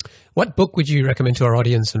aptitude. What book would you recommend to our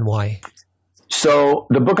audience, and why? So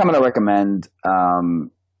the book I'm going to recommend,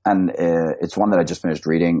 and it's one that I just finished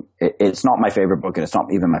reading. It's not my favorite book, and it's not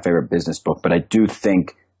even my favorite business book, but I do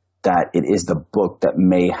think that it is the book that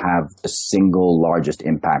may have the single largest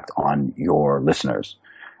impact on your listeners.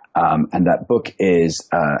 And that book is,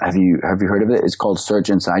 have you heard of it? It's called Search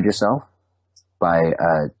Inside Yourself by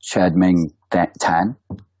Chad-Ming Tan.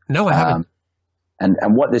 No, I haven't. And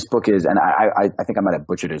what this book is, and I think I might have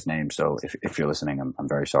butchered his name, so if you're listening, I'm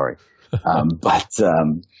very sorry. But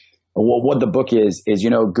what the book is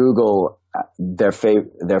Google, their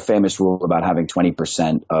famous rule about having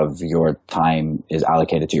 20% of your time is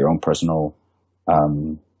allocated to your own personal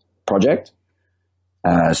project.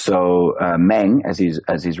 So Meng, as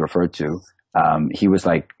he's referred to, he was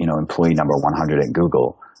employee number 100 at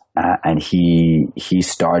Google, and he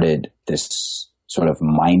started this sort of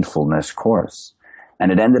mindfulness course,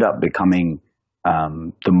 and it ended up becoming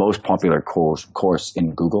the most popular course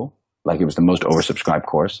in Google. It was the most oversubscribed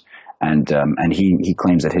course, and he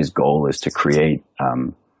claims that his goal is to create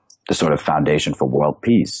the sort of foundation for world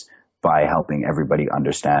peace by helping everybody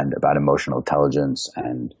understand about emotional intelligence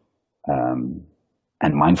and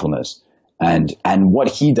mindfulness. And what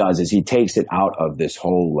he does is he takes it out of this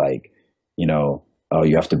whole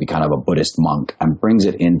you have to be kind of a Buddhist monk, and brings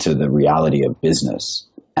it into the reality of business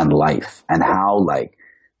and life, and how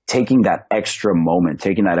taking that extra moment,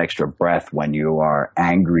 taking that extra breath when you are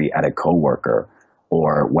angry at a coworker,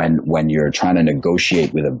 or when you're trying to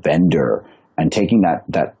negotiate with a vendor, and taking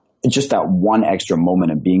that just that one extra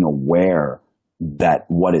moment and being aware that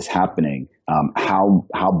what is happening,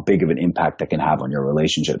 how big of an impact that can have on your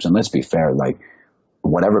relationships. And let's be fair, like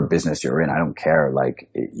whatever business you're in, I don't care. Like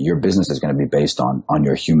your business is going to be based on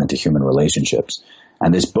your human to human relationships.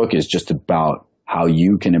 And this book is just about how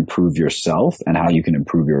you can improve yourself and how you can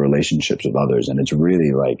improve your relationships with others. And it's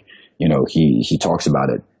really like, he talks about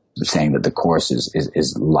it, saying that the course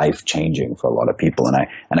is life changing for a lot of people.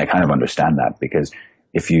 And I kind of understand that, because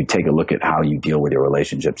if you take a look at how you deal with your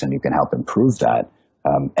relationships and you can help improve that,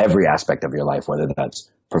 every aspect of your life, whether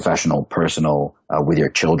that's professional, personal, with your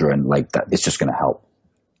children, like that, it's just going to help.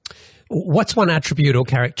 What's one attribute or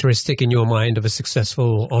characteristic in your mind of a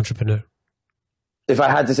successful entrepreneur? If I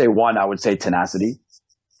had to say one, I would say tenacity.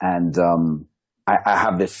 And I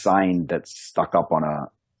have this sign that's stuck up on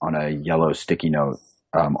a yellow sticky note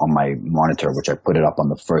on my monitor, which I put it up on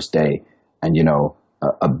the first day. And,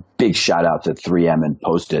 a big shout out to 3M and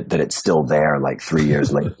Post-it that it's still there like 3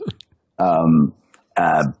 years later. But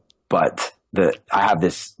I have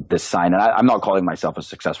this sign, and I'm not calling myself a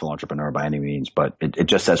successful entrepreneur by any means, but it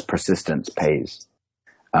just says persistence pays.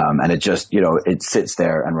 And it just, it sits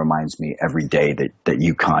there and reminds me every day that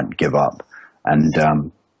you can't give up. And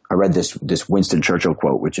I read this Winston Churchill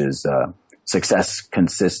quote, which is, success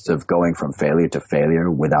consists of going from failure to failure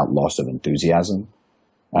without loss of enthusiasm.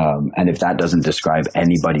 And if that doesn't describe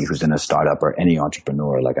anybody who's in a startup or any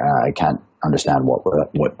entrepreneur, like I can't understand what would,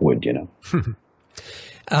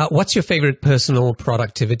 What's your favorite personal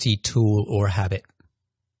productivity tool or habit?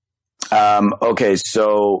 Okay,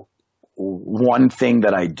 so one thing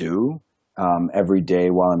that I do every day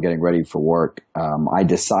while I'm getting ready for work, I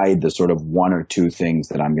decide the sort of one or two things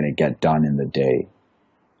that I'm going to get done in the day.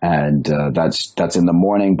 And that's in the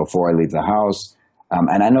morning before I leave the house.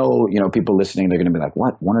 And I know, people listening, they're going to be like,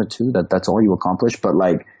 what, one or two? That's all you accomplish? But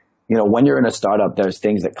like, when you're in a startup, there's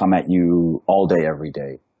things that come at you all day, every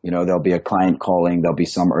day. There'll be a client calling, there'll be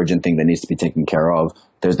some urgent thing that needs to be taken care of.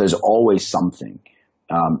 There's always something.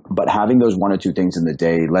 But having those one or two things in the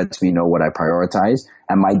day lets me know what I prioritize.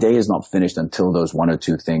 And my day is not finished until those one or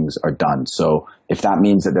two things are done. So if that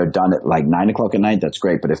means that they're done at like 9 o'clock at night, that's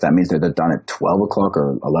great. But if that means that they're done at 12 o'clock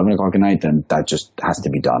or 11 o'clock at night, then that just has to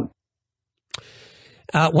be done.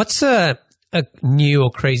 What's a new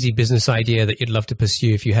or crazy business idea that you'd love to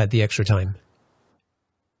pursue if you had the extra time?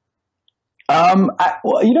 That's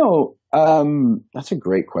a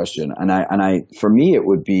great question. And for me, it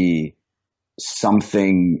would be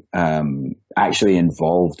something actually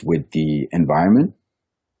involved with the environment.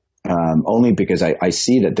 Only because I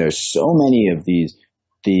see that there's so many of these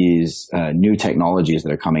new technologies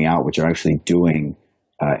that are coming out, which are actually doing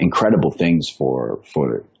incredible things for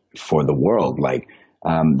the world. Like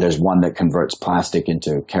there's one that converts plastic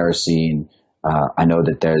into kerosene. I know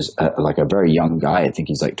that there's a very young guy, I think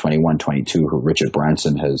he's like 21, 22, who Richard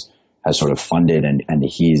Branson has sort of funded, and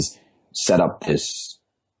he's set up this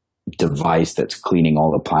device that's cleaning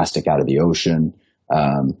all the plastic out of the ocean.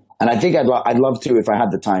 And I think I'd love to, if I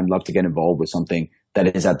had the time, love to get involved with something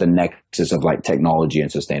that is at the nexus of like technology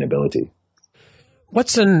and sustainability.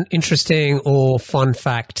 What's an interesting or fun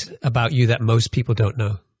fact about you that most people don't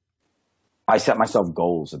know? I set myself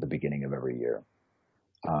goals at the beginning of every year.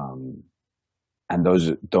 And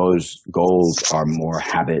those goals are more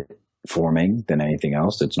habit forming than anything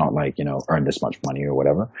else. It's not like, earn this much money or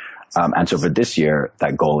whatever. And so for this year,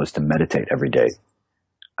 that goal is to meditate every day.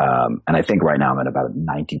 And I think right now I'm at about a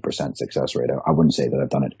 90% success rate. I wouldn't say that I've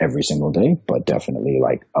done it every single day, but definitely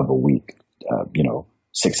like of a week,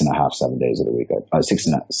 6.5, 7 days of the week, 6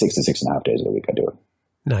 to 6.5 days of the week I do it.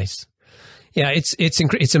 Nice. Yeah.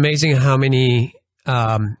 It's amazing how many,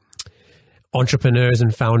 entrepreneurs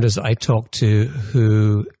and founders I talk to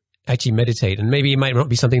who actually meditate. And maybe it might not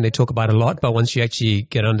be something they talk about a lot, but once you actually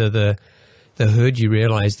get under the hood, you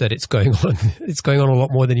realize that it's going on a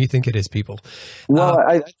lot more than you think it is, people. Well,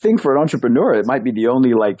 I think for an entrepreneur, it might be the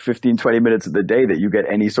only like 15, 20 minutes of the day that you get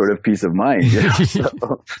any sort of peace of mind. So,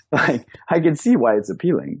 like, I can see why it's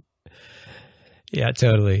appealing. Yeah,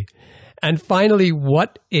 totally. And finally,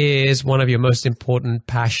 what is one of your most important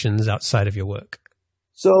passions outside of your work?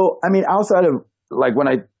 So, I mean, outside of like when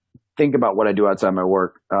I think about what I do outside my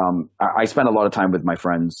work, I spend a lot of time with my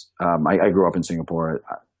friends. I grew up in Singapore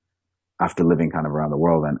after living kind of around the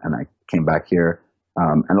world, and I came back here.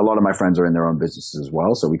 And a lot of my friends are in their own businesses as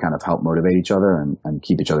well, so we kind of help motivate each other and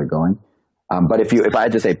keep each other going. But if I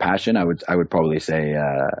had to say passion, I would probably say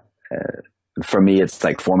for me it's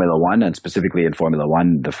like Formula One, and specifically in Formula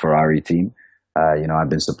One, the Ferrari team. I've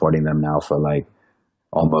been supporting them now for like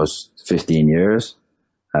almost 15 years.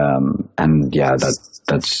 And yeah,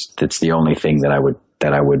 that's the only thing that I would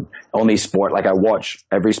that I would only sport, like I watch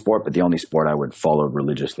every sport, but the only sport I would follow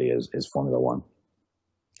religiously is Formula One.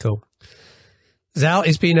 Cool. Zal,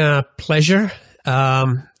 it's been a pleasure.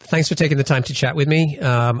 Thanks for taking the time to chat with me.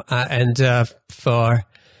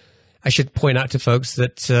 I should point out to folks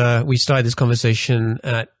that we started this conversation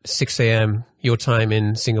at 6 a.m. your time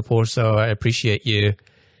in Singapore, so I appreciate you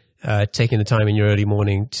taking the time in your early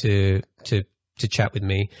morning to chat with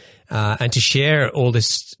me and to share all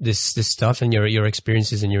this stuff and your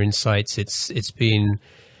experiences and your insights. It's been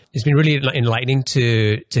really enlightening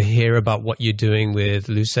to hear about what you're doing with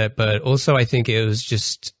Lucep, but also I think I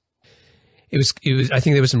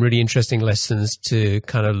think there were some really interesting lessons to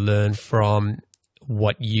kind of learn from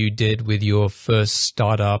what you did with your first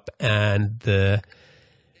startup and the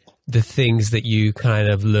things that you kind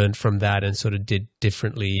of learned from that and sort of did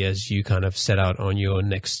differently as you kind of set out on your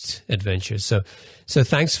next adventure. So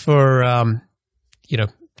thanks for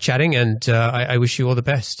chatting, and I wish you all the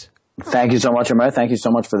best. Thank you so much, Amir. Thank you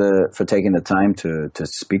so much for taking the time to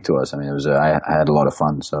speak to us. I mean, I had a lot of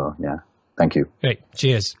fun. So yeah, thank you. Great.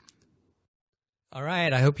 Cheers. All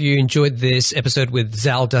right. I hope you enjoyed this episode with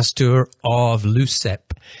Zal Dastur of Lucep.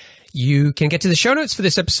 You can get to the show notes for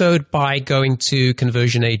this episode by going to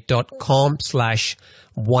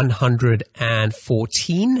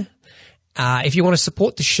conversionaid.com/114. If you want to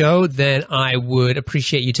support the show, then I would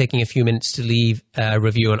appreciate you taking a few minutes to leave a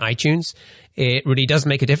review on iTunes. It really does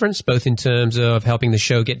make a difference, both in terms of helping the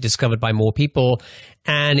show get discovered by more people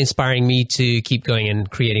and inspiring me to keep going and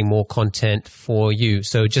creating more content for you.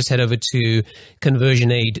 So just head over to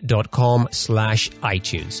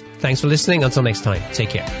conversionaid.com/iTunes. Thanks for listening. Until next time, take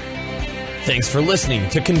care. Thanks for listening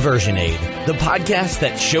to Conversion Aid, the podcast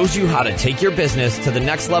that shows you how to take your business to the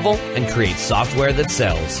next level and create software that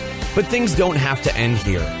sells. But things don't have to end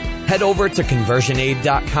here. Head over to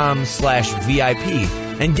conversionaid.com/VIP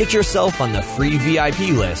and get yourself on the free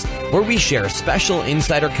VIP list, where we share special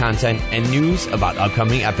insider content and news about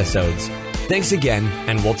upcoming episodes. Thanks again,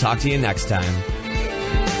 and we'll talk to you next time.